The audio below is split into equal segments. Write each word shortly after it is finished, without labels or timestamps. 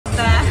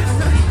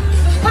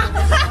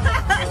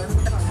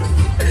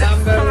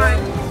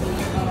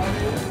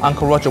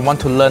Uncle Roger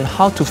wants to learn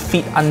how to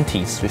feed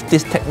aunties with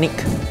this technique.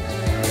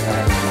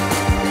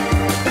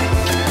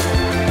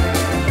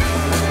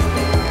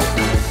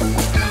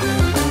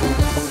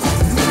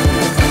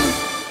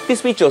 This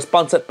video is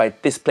sponsored by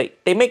this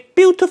plate. They make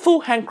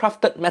beautiful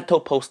handcrafted metal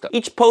poster.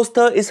 Each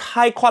poster is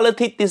high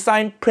quality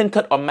design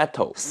printed on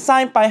metal,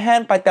 signed by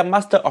hand by the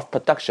master of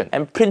production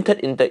and printed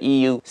in the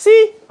EU.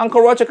 See?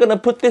 Uncle Roger gonna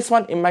put this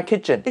one in my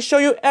kitchen. They show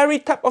you every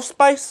type of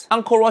spice.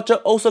 Uncle Roger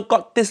also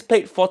got this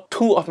plate for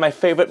two of my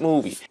favorite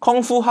movies,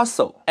 Kung Fu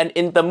Hustle and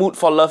In the Mood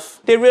for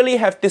Love. They really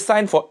have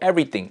design for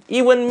everything,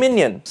 even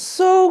Minion.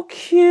 So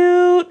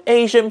cute!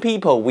 Asian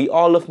people, we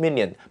all love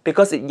Minion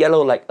because it's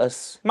yellow like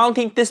us.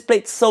 Mounting this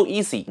plate so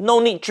easy. No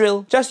need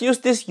drill, just use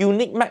this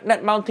unique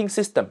magnet mounting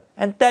system.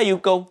 And there you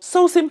go,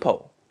 so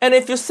simple. And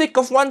if you're sick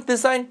of one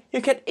design, you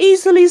can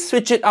easily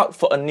switch it out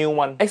for a new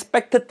one.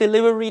 Expected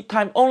delivery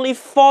time only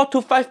 4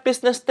 to 5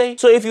 business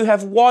days. So if you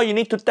have wall you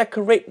need to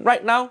decorate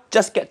right now,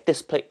 just get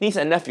this plate. Niece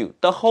and nephew,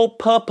 the whole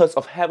purpose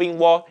of having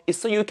wall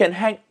is so you can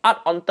hang art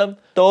on them.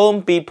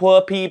 Don't be poor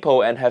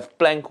people and have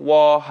blank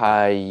wall.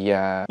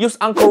 Hiya. Use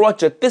Uncle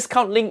Roger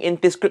discount link in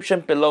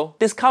description below.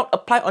 Discount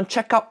apply on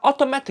checkout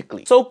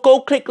automatically. So go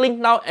click link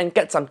now and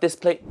get some this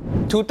plate.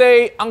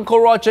 Today,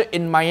 Uncle Roger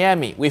in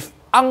Miami with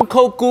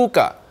Uncle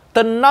Guga,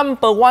 the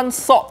 #1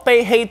 Salt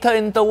Bae hater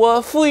in the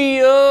world.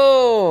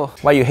 Fuyo!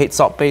 Why you hate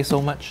Salt Bae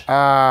so much?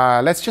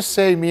 Let's just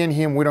say me and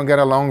him, we don't get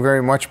along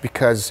very much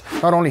because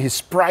not only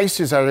his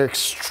prices are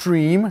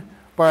extreme,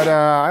 but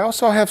I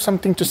also have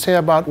something to say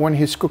about when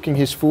he's cooking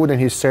his food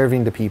and he's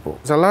serving the people.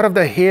 A lot of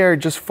the hair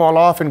just fall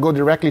off and go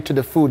directly to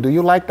the food. Do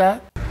you like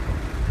that?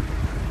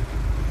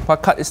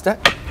 What cut is that?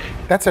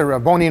 That's a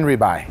bone-in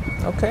ribeye.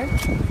 Okay.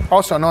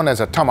 Also known as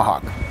a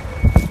tomahawk.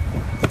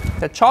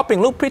 The chopping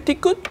look pretty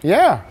good.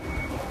 Yeah.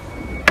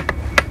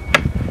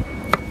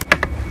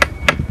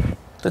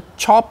 The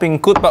chopping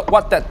good, but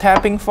what that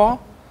tapping for?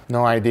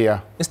 No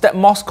idea. Is that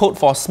Morse code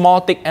for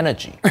small dick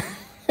energy?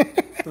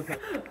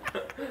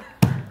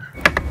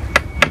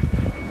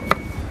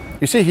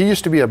 You see, he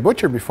used to be a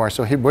butcher before,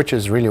 so he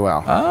butchers really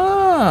well.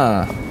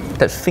 Ah,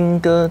 that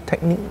finger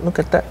technique, look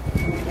at that.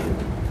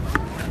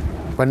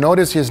 But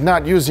notice he's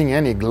not using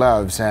any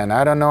gloves, and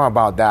I don't know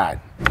about that.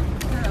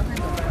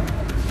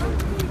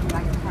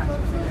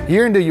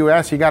 Here in the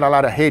US, he got a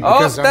lot of hate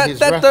because of his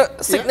that's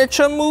the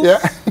signature move? Yeah.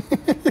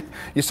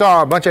 You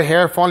saw a bunch of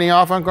hair falling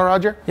off, Uncle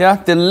Roger? Yeah,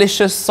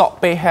 delicious Salt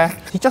Bae hair.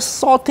 He just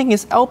salting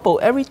his elbow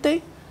every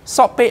day.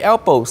 Salt Bae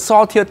elbow,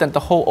 saltier than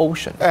the whole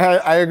ocean.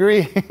 I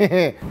agree.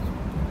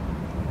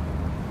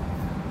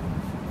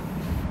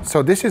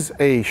 So this is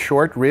a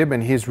short rib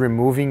and he's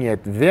removing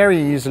it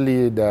very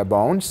easily, the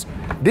bones.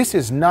 This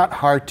is not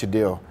hard to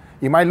do.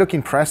 You might look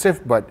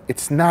impressive, but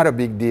it's not a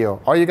big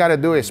deal. All you gotta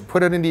do is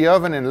put it in the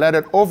oven and let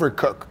it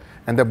overcook,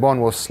 and the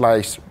bone will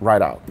slice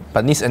right out.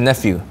 But niece and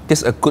nephew,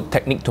 this is a good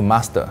technique to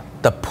master.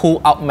 The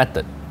pull-out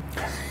method.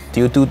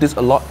 Do you do this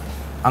a lot,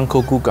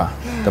 Uncle Guga?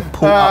 The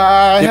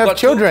pull-out. I have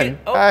children.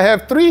 Oh. I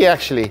have 3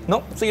 actually.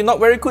 No, so you're not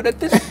very good at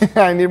this?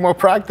 I need more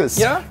practice.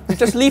 Yeah? You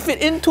just leave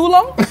it in too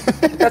long?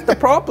 That's the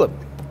problem.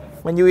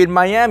 When you're in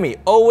Miami,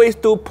 always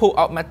do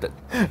pull-out method.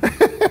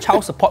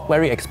 Child support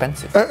very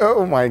expensive.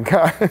 Oh my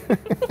God.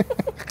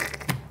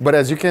 But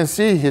as you can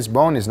see, his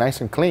bone is nice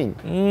and clean.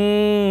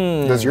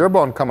 Does your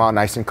bone come out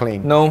nice and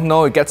clean?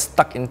 No, it gets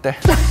stuck in there.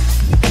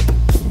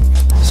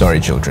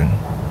 Sorry, children.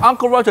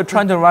 Uncle Roger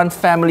trying to run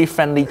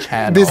family-friendly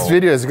channel. This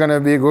video is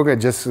gonna be Guga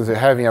just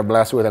having a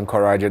blast with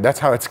Uncle Roger. That's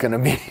how it's gonna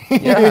be.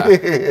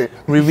 Yeah.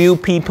 Review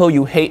people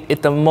you hate is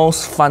the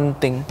most fun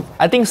thing.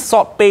 I think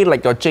Salt Bae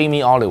like your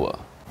Jamie Oliver.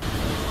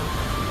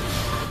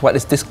 What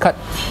is this cut?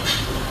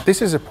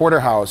 This is a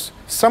porterhouse.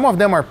 Some of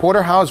them are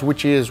porterhouse,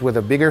 which is with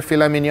a bigger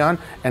filet mignon,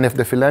 and if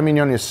the filet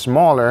mignon is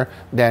smaller,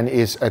 then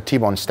it's a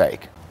T-bone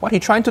steak. What are you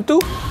trying to do?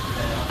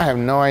 I have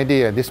no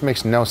idea. This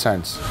makes no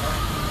sense.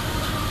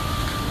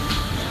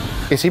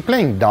 Is he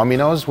playing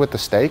dominoes with the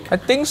steak? I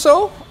think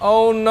so.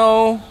 Oh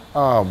no.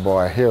 Oh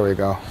boy, here we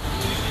go.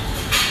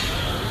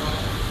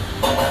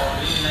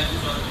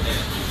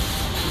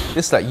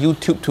 This is like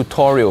YouTube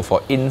tutorial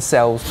for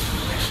incels.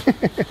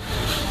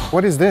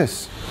 What is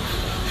this?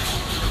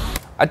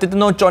 I didn't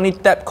know Johnny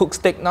Depp cooks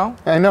steak now.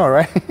 I know,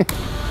 right?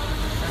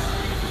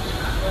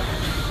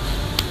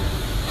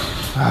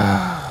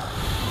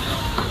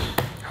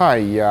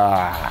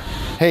 Hiya.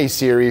 Hey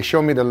Siri,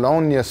 show me the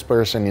loneliest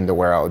person in the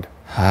world.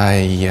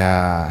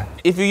 Hiya.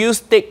 If you use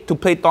steak to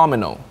play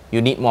domino,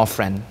 you need more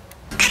friends.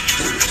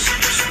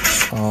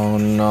 Oh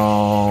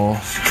no.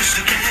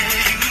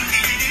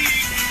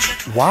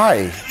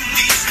 Why?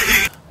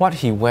 What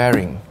he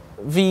wearing?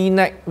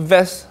 V-neck,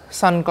 vest,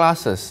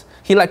 sunglasses.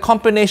 He like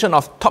combination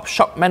of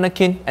Topshop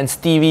mannequin and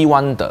Stevie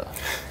Wonder.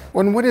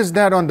 What is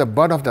that on the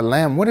butt of the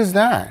lamb? What is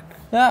that?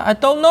 Yeah, I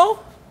don't know.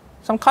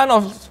 Some kind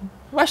of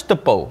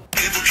vegetable.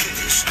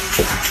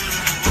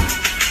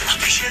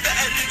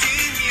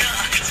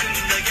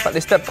 But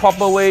is that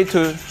proper way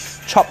to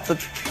chop the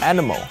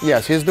animal?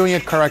 Yes, he's doing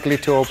it correctly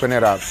to open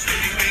it up.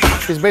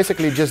 He's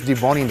basically just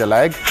deboning the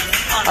leg.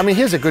 I mean,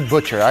 he's a good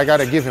butcher. I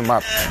gotta give him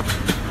up.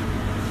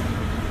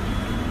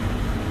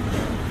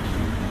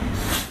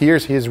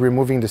 Here's he's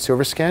removing the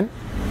silver skin.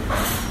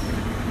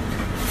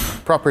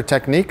 Proper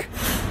technique.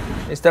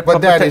 Is that But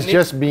proper that technique? is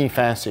just being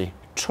fancy.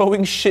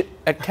 Throwing shit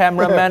at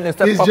cameraman, is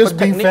that He's proper just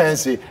being technique?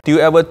 fancy. Do you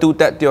ever do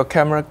that to your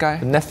camera guy?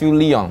 Nephew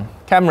Leon.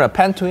 Camera,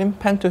 pan to him,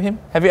 pan to him.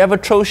 Have you ever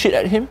thrown shit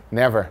at him?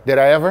 Never. Did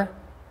I ever?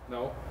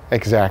 No.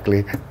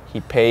 Exactly.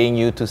 He paying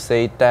you to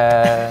say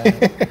that.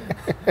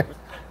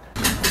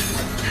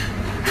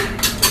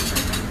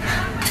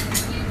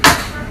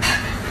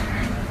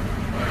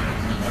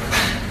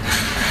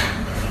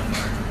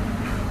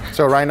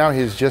 So right now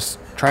he's just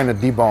trying to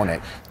debone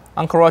it.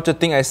 Uncle Roger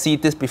think I see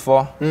this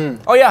before.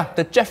 Oh yeah,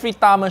 the Jeffrey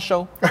Dahmer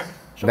show.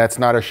 That's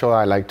not a show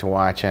I like to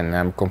watch, and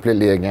I'm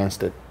completely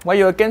against it. Why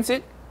you against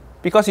it?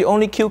 Because you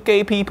only kill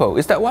gay people.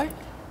 Is that why?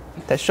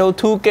 That show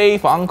too gay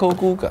for Uncle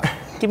Guga.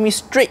 Give me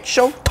straight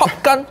show. Top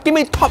Gun. Give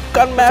me Top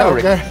Gun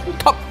Maverick.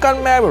 Top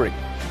Gun Maverick.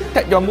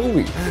 That's your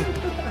movie.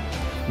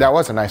 That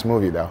was a nice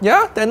movie, though.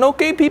 Yeah? There are no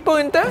gay people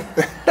in there?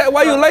 That's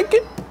why you like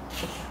it?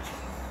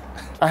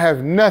 I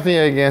have nothing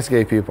against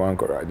gay people,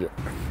 Uncle Roger.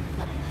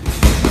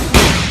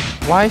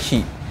 Why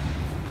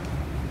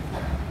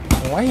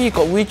he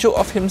got video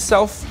of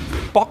himself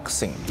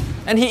boxing?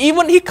 And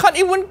he can't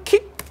even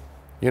kick.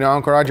 You know,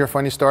 Uncle Roger,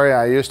 funny story,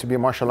 I used to be a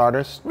martial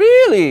artist.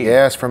 Really?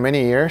 Yes, for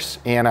many years,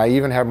 and I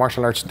even had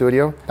martial arts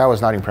studio. That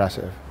was not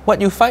impressive. What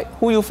you fight?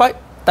 Who you fight?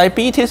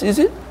 Diabetes, is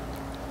it?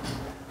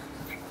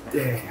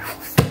 Damn.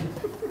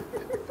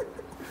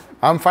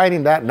 I'm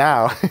fighting that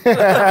now.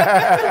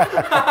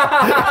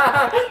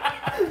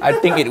 I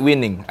think it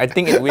winning. I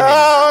think it winning.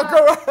 Oh,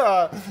 come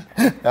on.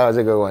 That was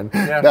a good one.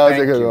 Yeah, That was a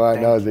thank good you, one.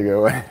 thank That was a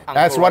good one. Uncle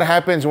That's what Roger.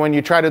 happens when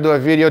you try to do a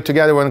video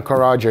together with Uncle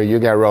Roger. You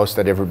get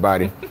roasted,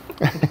 everybody.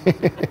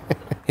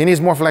 He needs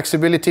more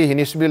flexibility. He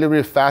needs to be a little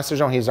bit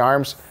faster on his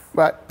arms.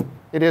 But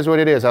it is what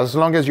it is. As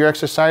long as you're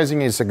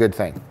exercising, it's a good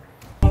thing.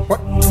 What?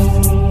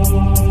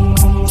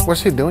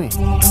 What's he doing?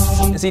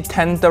 Is he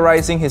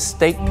tenderizing his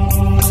steak?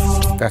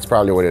 That's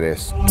probably what it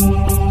is.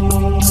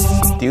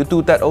 Do you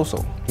do that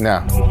also?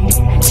 No.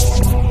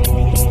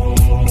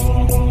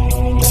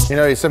 You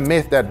know, it's a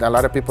myth that a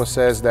lot of people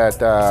says that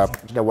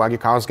the Wagyu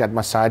cows get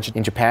massaged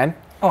in Japan.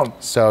 Oh,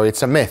 So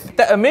it's a myth.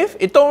 that a myth?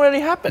 It don't really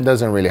It happen.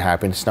 doesn't really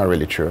happen. It's not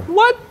really true.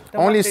 What?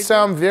 Then Only what they do?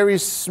 some very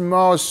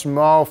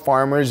small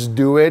farmers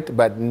do it,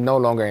 but no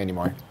longer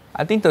anymore.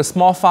 I think the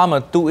small farmer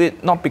do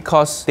it not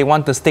because they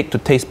want the steak to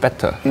taste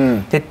better.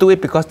 They do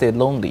it because they're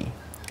lonely.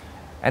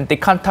 And they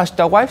can't touch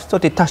their wife, so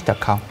they touch their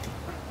cow.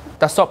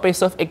 Does Salt Bae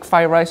serve egg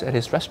fried rice at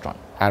his restaurant?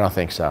 I don't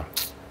think so.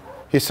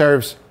 He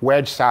serves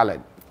wedge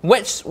salad.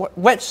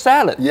 Wedge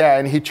salad? Yeah,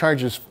 and he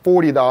charges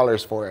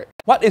 $40 for it.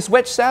 What is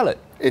wedge salad?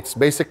 It's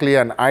basically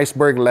an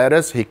iceberg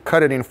lettuce. He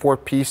cut it in 4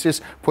 pieces,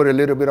 put a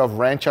little bit of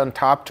ranch on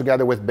top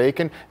together with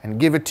bacon, and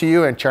give it to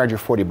you and charge you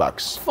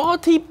 $40.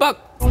 40 bucks.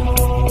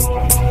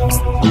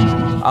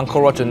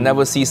 Uncle Roger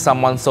never sees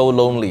someone so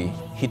lonely.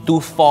 He do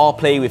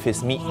foreplay with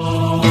his meat.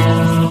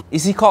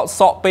 Is he called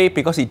Salt Bae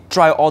because he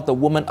dry all the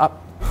women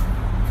up?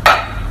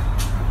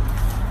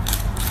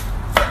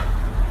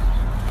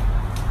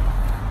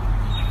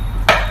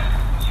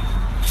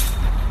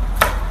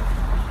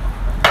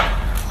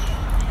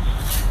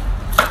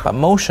 But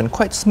motion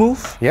quite smooth.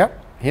 Yep,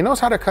 he knows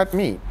how to cut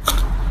meat.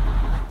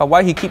 But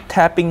why he keep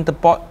tapping the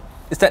pot?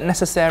 Is that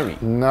necessary?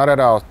 Not at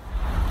all.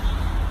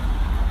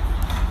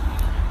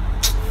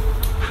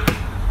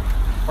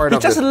 Part He's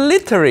of just the-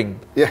 littering.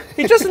 Yeah.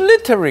 He's just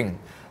littering.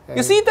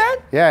 You see that?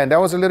 Yeah, and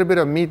that was a little bit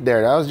of meat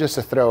there. That was just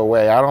a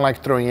throwaway. I don't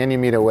like throwing any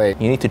meat away.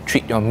 You need to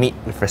treat your meat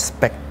with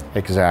respect.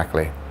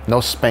 Exactly.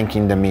 No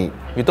spanking the meat.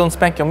 You don't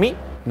spank your meat?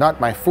 Not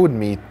my food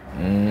meat.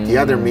 The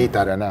other meat,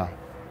 I don't know.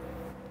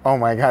 Oh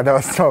my God, that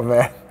was so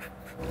bad.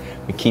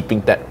 We're keeping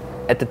that.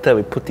 Editor,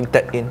 we're putting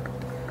that in.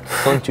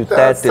 Don't you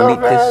dare delete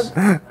this.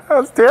 That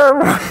was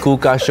terrible.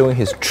 Guga showing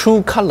his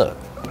true color.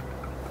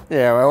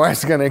 Yeah, my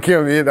wife's gonna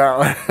kill me that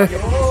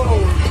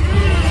one.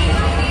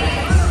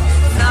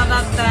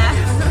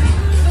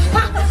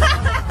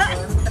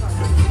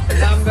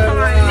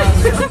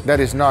 That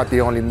is not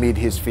the only meat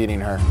he's feeding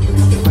her.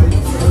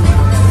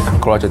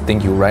 Uncle Roger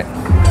think you right.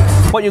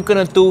 What you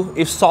gonna do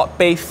if Salt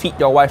Bae feed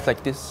your wife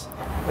like this?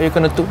 What you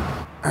gonna do?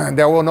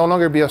 There will no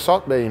longer be a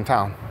Salt Bae in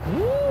town.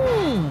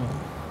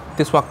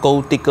 This is what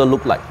gold digger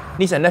look like.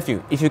 Niece and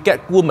nephew, if you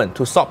get woman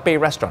to Salt Bae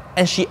restaurant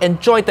and she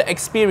enjoyed the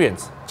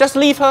experience, just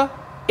leave her.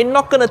 It's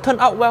not gonna turn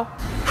out well.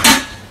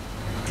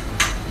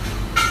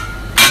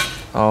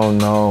 Oh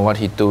no, what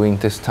he doing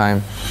this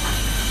time?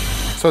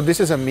 So this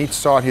is a meat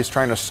saw. He's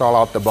trying to saw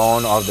out the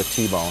bone of the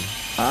T-bone.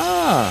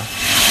 Ah.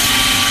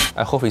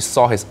 I hope he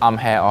saw his arm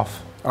hair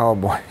off. Oh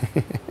boy.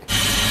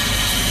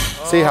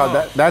 See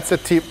how that's a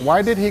tip.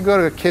 Why did he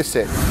go to kiss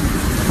it?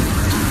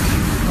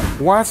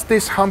 What's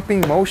this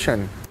humping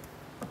motion?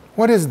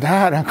 What is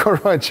that, Uncle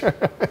Roger?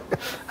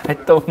 I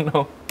don't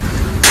know.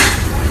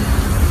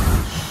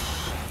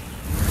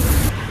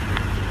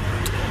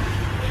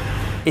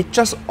 It's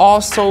just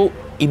also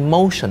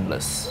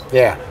emotionless.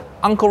 Yeah.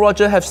 Uncle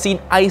Roger have seen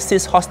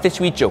ISIS hostage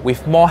video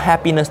with more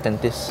happiness than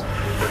this.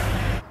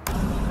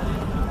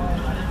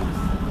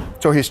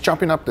 So he's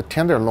chopping up the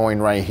tenderloin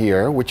right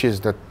here, which is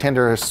the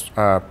tenderest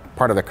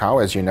part of the cow,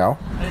 as you know.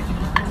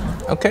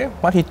 Okay,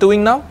 what he's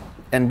doing now?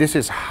 And this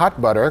is hot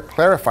butter,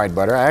 clarified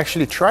butter. I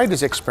actually tried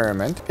this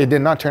experiment. It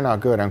did not turn out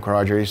good, Uncle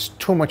Roger. It's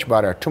too much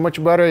butter. Too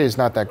much butter is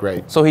not that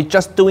great. So he's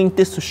just doing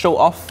this to show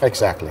off?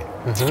 Exactly.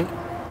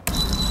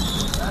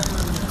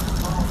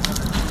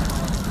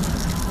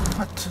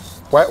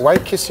 What? Why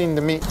kissing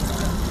the meat?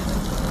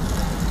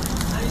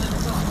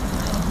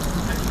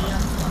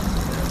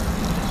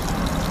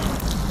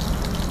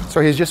 So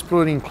he's just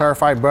putting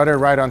clarified butter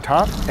right on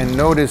top, and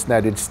notice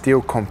that it's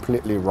still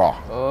completely raw.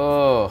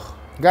 Oh.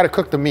 You gotta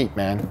cook the meat,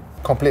 man.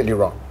 Completely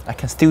raw. I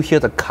can still hear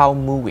the cow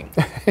moving.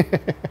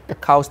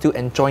 Cow still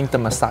enjoying the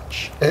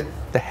massage.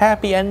 The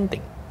happy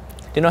ending.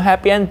 Do you know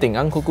happy ending,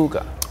 Uncle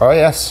Guga? Oh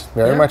yes,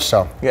 very much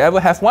so. You ever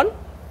have one?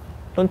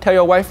 Don't tell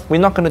your wife.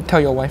 We're not gonna tell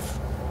your wife.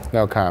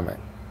 No comment.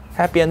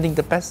 Happy ending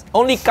the best.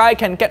 Only guy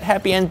can get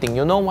happy ending.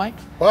 You know why?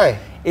 Why?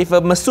 If a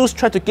masseuse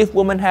try to give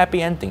woman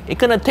happy ending, it's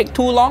gonna take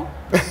too long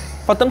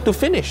for them to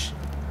finish.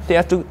 They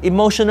have to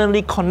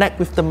emotionally connect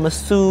with the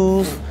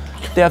masseuse.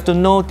 They have to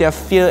know their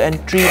fear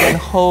and dream and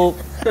hope.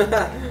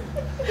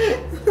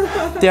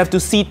 They have to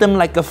see them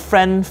like a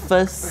friend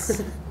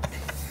first.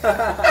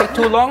 Take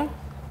too long?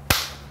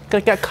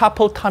 Gonna get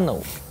carpal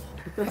tunnel.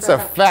 That's a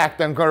fact,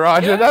 Uncle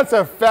Roger. That's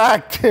a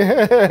fact.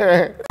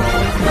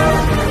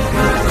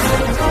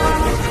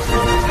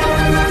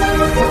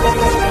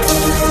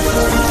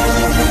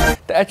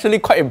 They're actually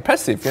quite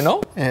impressive, you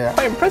know? Yeah.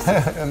 Quite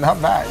impressive.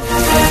 Not bad.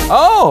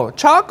 Oh,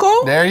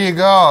 charcoal? There you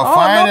go. not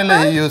Finally,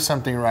 bad. you used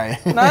something right.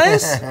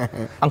 Nice.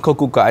 Uncle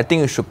Guga, I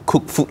think you should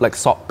cook food like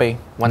Salt Bae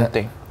one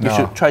day. You No.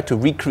 should try to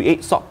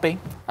recreate Salt Bae.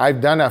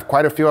 I've done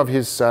quite a few of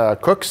his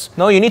cooks.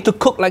 No, you need to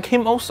cook like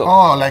him also.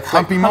 Oh, like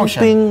humping motion.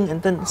 Humping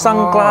and then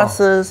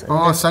sunglasses. And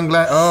Oh,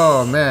 sunglasses.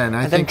 Oh, man.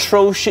 I then think.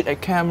 throw shit at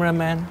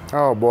cameraman.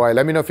 Oh, boy.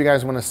 Let me know if you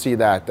guys want to see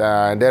that.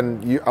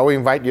 Then I will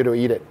invite you to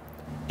eat it.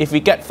 If we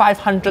get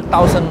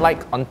 500,000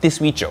 likes on this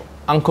video,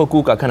 Uncle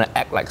Guga gonna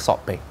act like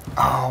Salt Bae.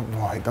 Oh,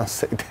 boy. Don't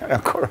say that,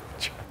 Uncle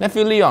Roger.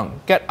 Nephew Leon,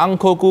 get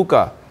Uncle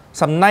Guga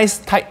some nice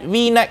tight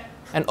V-neck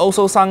and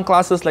also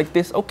sunglasses like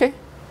this, okay?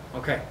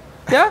 Okay.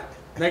 Yeah?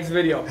 Next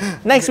video.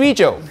 Next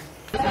video.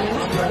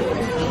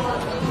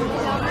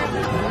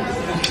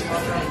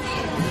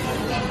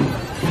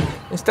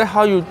 Is that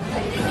how you...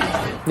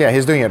 Yeah,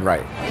 he's doing it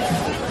right.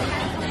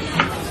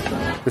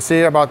 You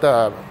see about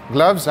the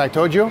gloves I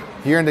told you?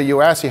 Here in the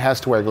US, he has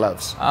to wear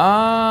gloves.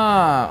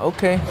 Ah,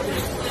 okay.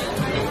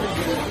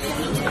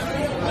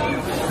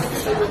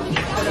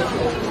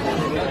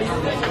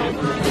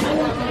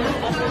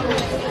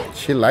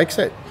 She likes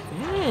it.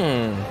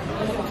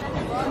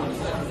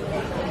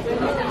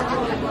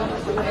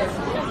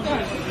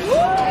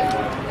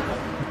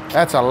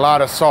 That's a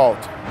lot of salt.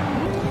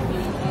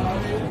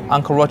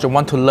 Uncle Roger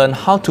want to learn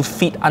how to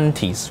feed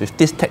aunties with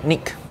this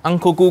technique.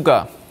 Uncle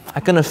Guga,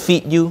 I'm gonna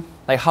feed you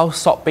like how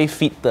Salt Bae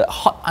feed the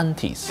hot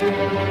aunties.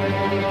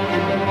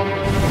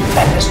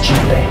 MSG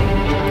Bae.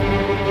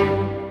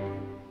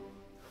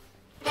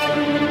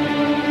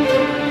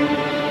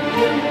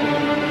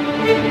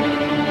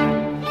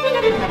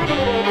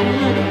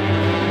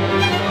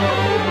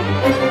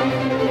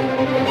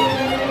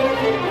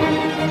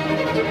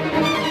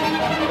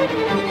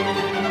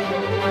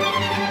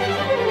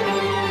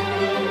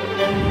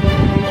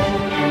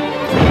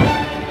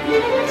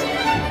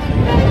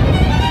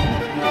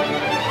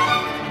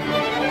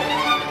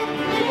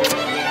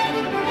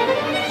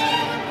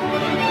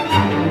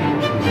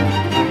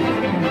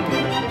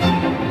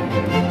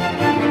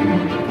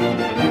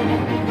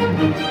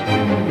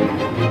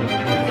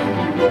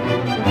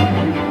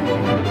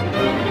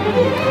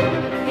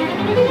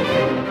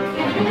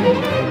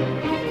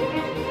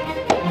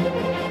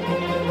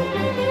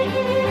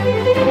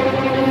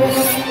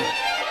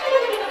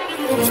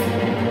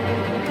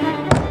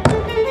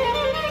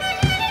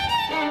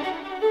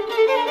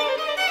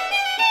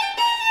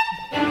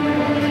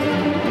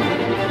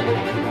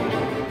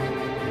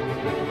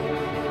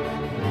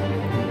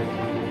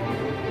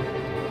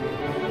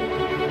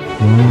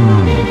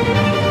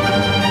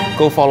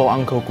 Go follow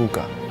Uncle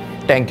Guga.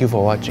 Thank you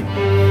for watching.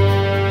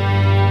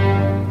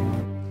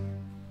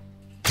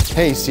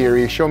 Hey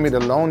Siri, show me the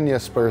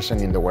loneliest person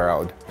in the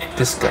world.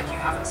 This guy. You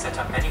haven't set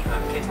up any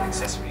HomeKit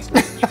accessories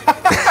with new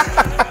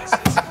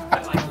devices,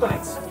 like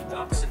lights,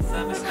 docks, and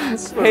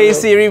thermostats. Hey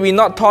Siri, we're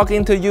not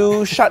talking to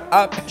you. Shut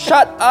up.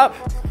 Shut up.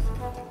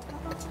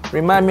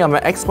 Remind me of my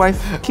ex-wife.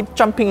 Keep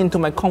jumping into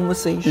my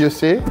conversation. You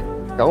see?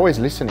 They're always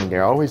listening.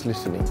 They're always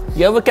listening.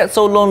 You ever get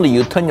so lonely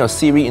you turn your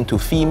Siri into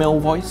female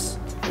voice?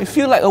 You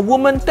feel like a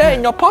woman there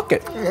in your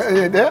pocket.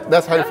 Yeah,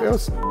 that's how it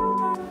feels.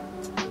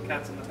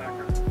 Cat's in the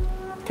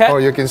background. Cat? Oh,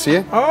 you can see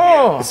it?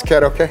 Oh, Is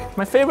cat okay?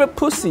 my favorite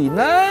pussy.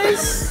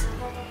 Nice.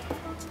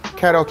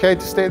 Cat okay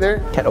to stay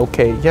there? Cat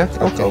okay, yeah,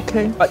 okay,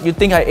 okay. But you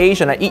think I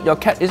age and I eat your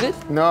cat, is it?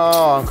 No,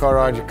 Uncle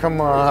Roger,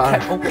 come on.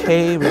 Cat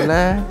okay,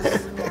 relax.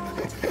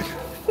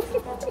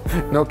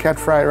 No cat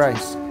fried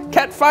rice.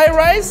 Cat fried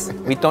rice?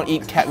 We don't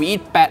eat cat, we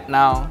eat bat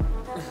now.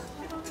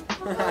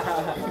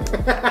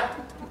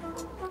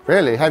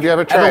 Really? Have you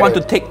ever tried Ever want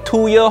to it? take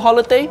 2-year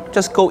holiday?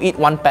 Just go eat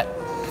one pet.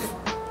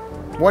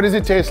 What does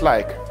it taste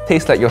like?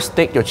 Tastes like your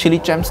steak, your chili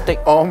jam steak.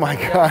 Oh my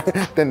God,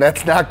 then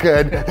that's not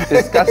good.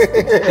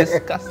 Disgusting,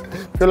 disgusting.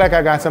 I feel like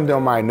I got something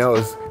on my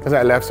nose because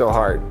I laughed so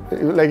hard.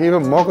 Like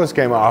even mucus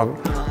came off.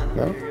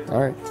 No?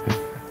 All right.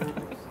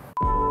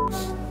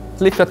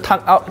 Lift your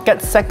tongue out,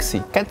 get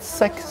sexy, get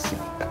sexy.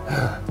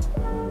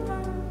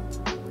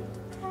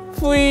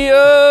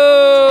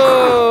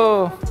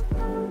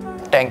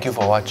 Thank you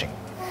for watching.